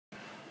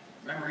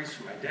Memories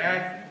from my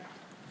dad,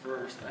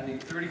 for spending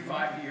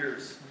 35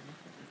 years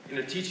in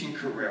a teaching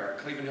career at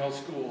Cleveland Hill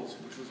Schools,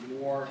 which was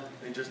more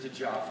than just a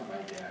job for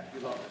my dad. He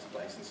loved this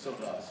place and still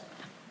does.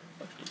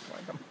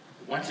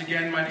 Once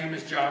again, my name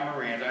is John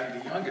Mirand. I'm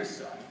the youngest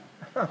son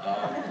of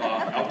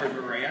Albert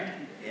Mirand.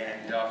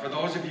 And for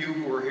those of you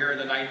who were here in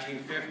the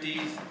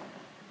 1950s,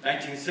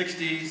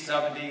 1960s,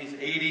 70s,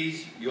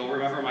 80s, you'll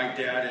remember my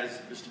dad as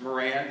Mr.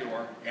 Mirand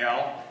or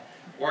Al,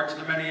 or to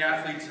the many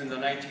athletes in the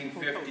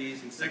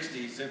 1950s and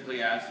 60s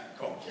simply as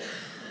Coach.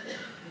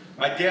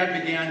 My dad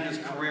began his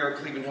career at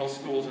Cleveland Hill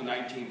Schools in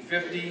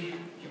 1950.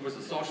 He was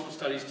a social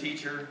studies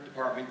teacher,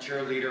 department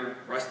cheerleader,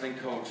 wrestling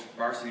coach,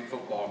 varsity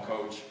football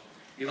coach.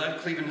 He led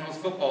Cleveland Hill's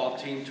football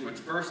team to its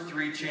first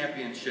 3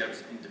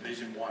 championships in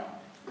Division I.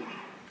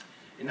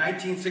 In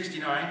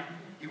 1969,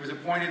 he was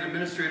appointed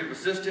administrative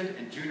assistant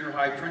and junior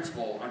high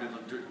principal under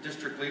the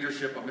district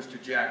leadership of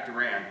Mr. Jack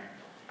Durand.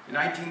 In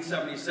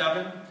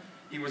 1977,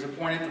 he was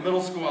appointed the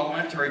middle school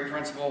elementary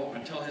principal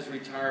until his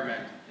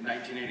retirement in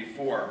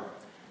 1984.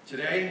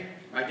 Today,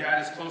 my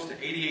dad is close to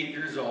 88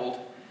 years old,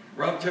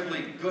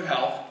 relatively good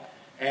health,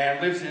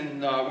 and lives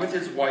with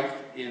his wife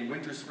in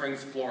Winter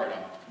Springs,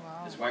 Florida.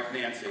 Wow. His wife,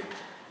 Nancy.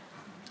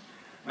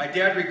 My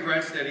dad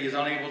regrets that he is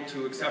unable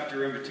to accept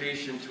your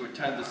invitation to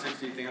attend the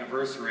 60th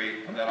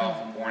anniversary of that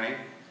awful morning,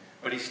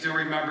 but he still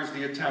remembers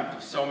the attempt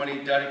of so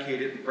many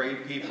dedicated and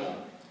brave people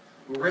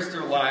who risked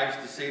their lives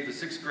to save the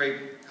 6th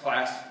grade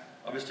class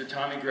of Mr.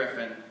 Tommy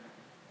Griffin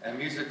and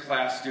music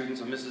class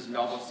students of Mrs.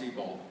 Melba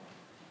Siebold.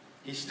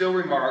 He still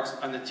remarks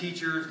on the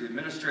teachers, the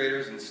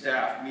administrators, and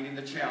staff meeting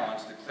the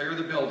challenge to clear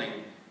the building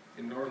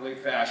in an orderly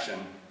fashion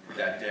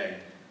that day.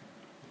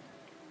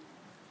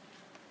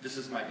 This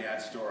is my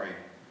dad's story.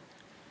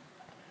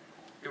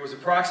 It was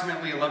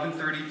approximately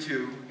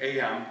 11:32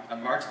 a.m.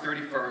 on March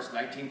 31st,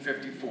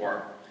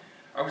 1954.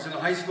 I was in the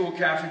high school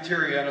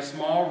cafeteria in a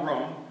small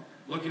room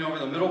looking over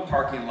the middle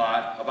parking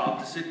lot, about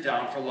to sit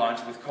down for lunch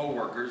with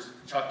co-workers,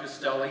 Chuck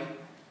Costelli,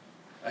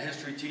 a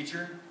history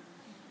teacher,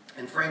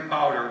 and Frank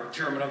Bowder,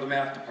 chairman of the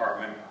math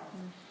department.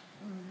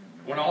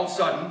 When all of a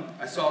sudden,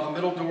 I saw the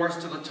middle doors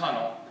to the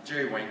tunnel, the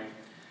J-wing,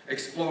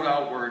 explode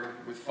outward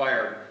with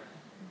fire.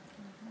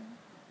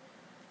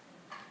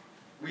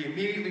 We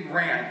immediately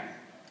ran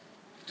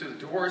to the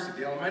doors of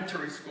the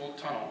elementary school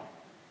tunnel,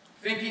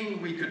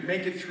 thinking we could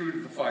make it through to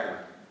the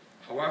fire.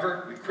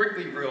 However, we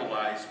quickly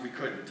realized we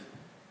couldn't.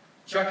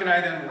 Chuck and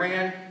I then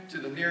ran to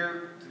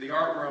the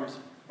art rooms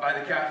by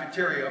the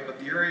cafeteria, but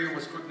the area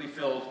was quickly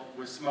filled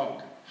with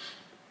smoke.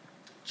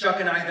 Chuck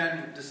and I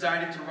then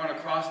decided to run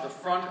across the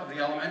front of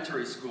the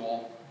elementary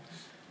school,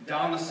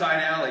 down the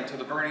side alley to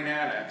the burning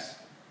annex.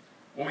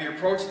 When we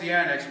approached the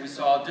annex, we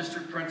saw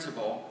district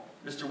principal,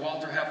 Mr.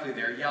 Walter Heffley,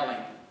 there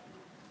yelling,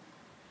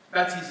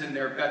 "Betsy's in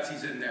there,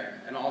 Betsy's in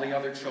there," and all the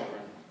other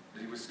children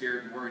that he was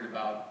scared and worried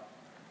about.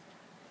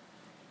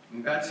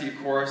 And Betsy, of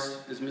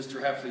course, is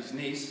Mr. Heffley's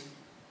niece.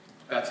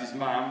 Betsy's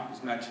mom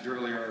was mentioned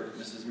earlier,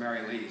 Mrs.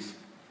 Mary Lees,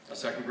 a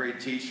 2nd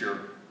grade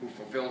teacher who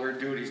fulfilled her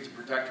duties to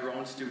protect her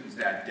own students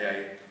that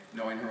day,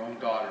 knowing her own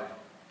daughter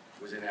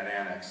was in that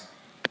annex.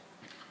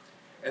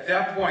 At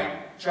that point,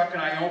 Chuck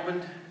and I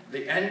opened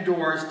the end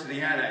doors to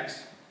the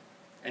annex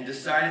and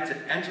decided to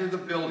enter the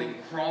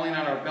building crawling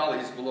on our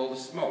bellies below the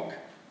smoke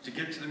to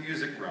get to the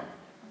music room.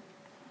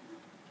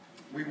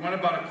 We went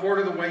about a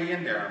quarter of the way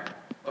in there,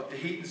 but the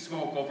heat and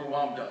smoke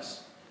overwhelmed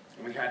us,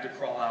 and we had to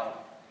crawl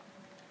out.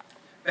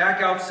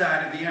 Back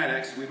outside of the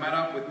annex, we met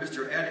up with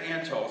Mr. Ed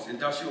Antos,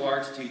 industrial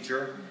arts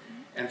teacher,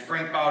 and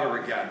Frank Bowder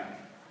again.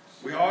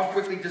 We all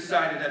quickly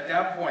decided at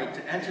that point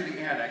to enter the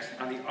annex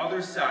on the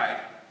other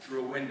side through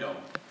a window.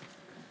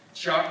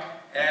 Chuck,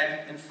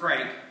 Ed, and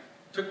Frank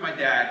took my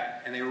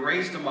dad and they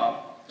raised him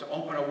up to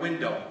open a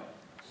window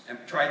and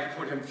tried to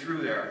put him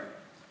through there.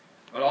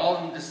 But all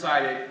of them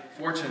decided,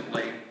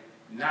 fortunately,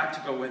 not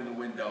to go in the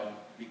window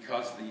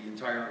because the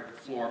entire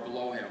floor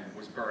below him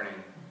was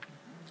burning.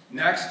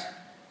 Next,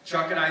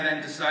 Chuck and I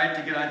then decided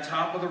to get on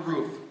top of the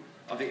roof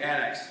of the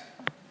annex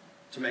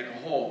to make a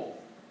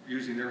hole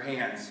using their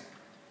hands.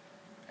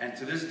 And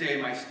to this day,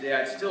 my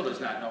dad still does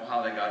not know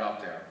how they got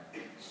up there.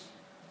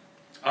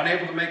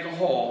 Unable to make a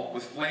hole,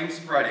 with flames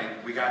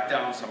spreading, we got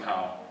down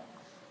somehow.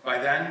 By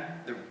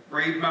then, the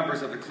brave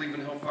members of the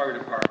Cleveland Hill Fire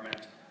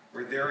Department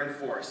were there in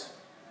force.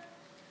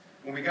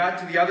 When we got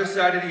to the other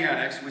side of the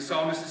annex, we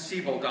saw Mrs.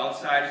 Siebold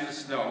outside in the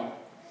snow,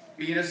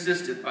 being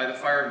assisted by the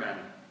firemen.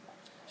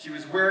 She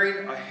was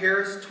wearing a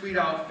Harris tweed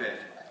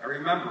outfit. I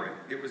remember it.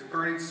 It was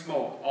burning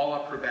smoke all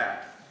up her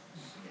back.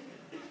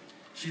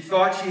 She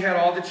thought she had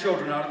all the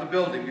children out of the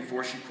building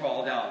before she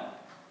crawled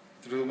out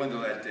through the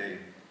window that day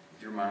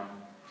with your mom.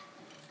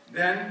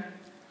 Then,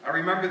 I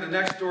remember the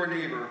next door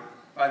neighbor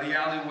by the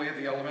alleyway of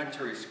the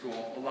elementary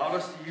school allowed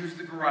us to use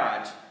the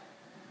garage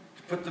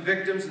to put the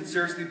victims and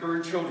seriously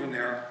burned children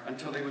there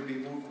until they would be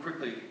moved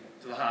quickly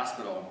to the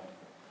hospital.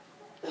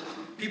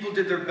 People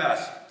did their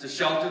best to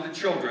shelter the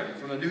children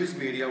from the news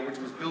media, which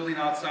was building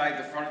outside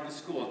the front of the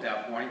school at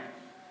that point.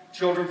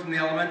 Children from the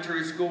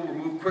elementary school were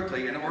moved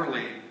quickly and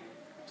orderly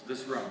to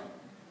this room.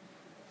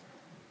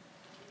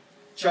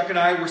 Chuck and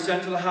I were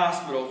sent to the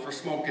hospital for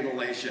smoke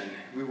inhalation.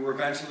 We were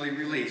eventually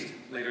released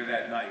later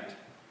that night.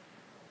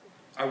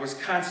 I was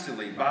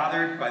constantly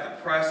bothered by the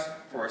press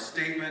for a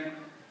statement,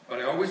 but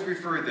I always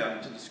referred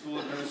them to the school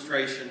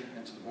administration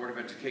and to the Board of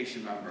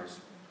Education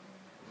members.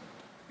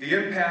 The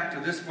impact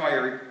of this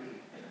fire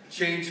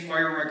changed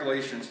fire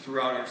regulations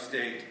throughout our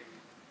state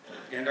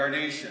and our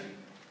nation.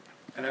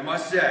 And I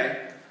must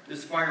say,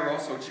 this fire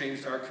also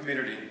changed our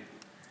community.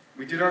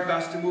 We did our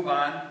best to move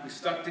on, we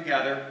stuck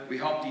together, we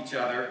helped each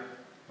other,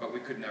 but we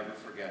could never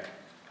forget.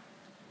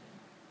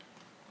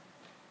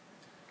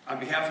 On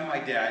behalf of my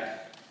dad,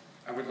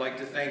 I would like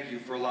to thank you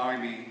for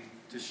allowing me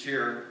to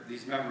share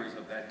these memories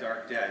of that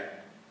dark day.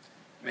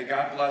 May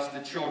God bless the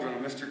children of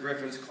Mr.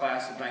 Griffin's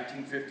class of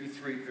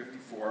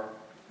 1953-54,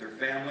 their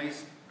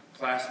families,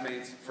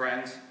 classmates,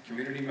 friends,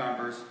 community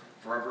members,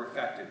 forever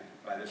affected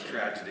by this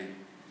tragedy.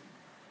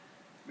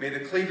 May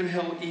the Cleveland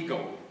Hill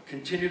Eagle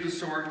continue to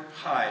soar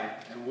high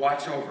and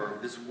watch over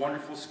this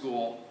wonderful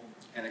school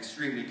and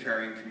extremely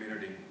caring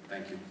community.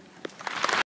 Thank you.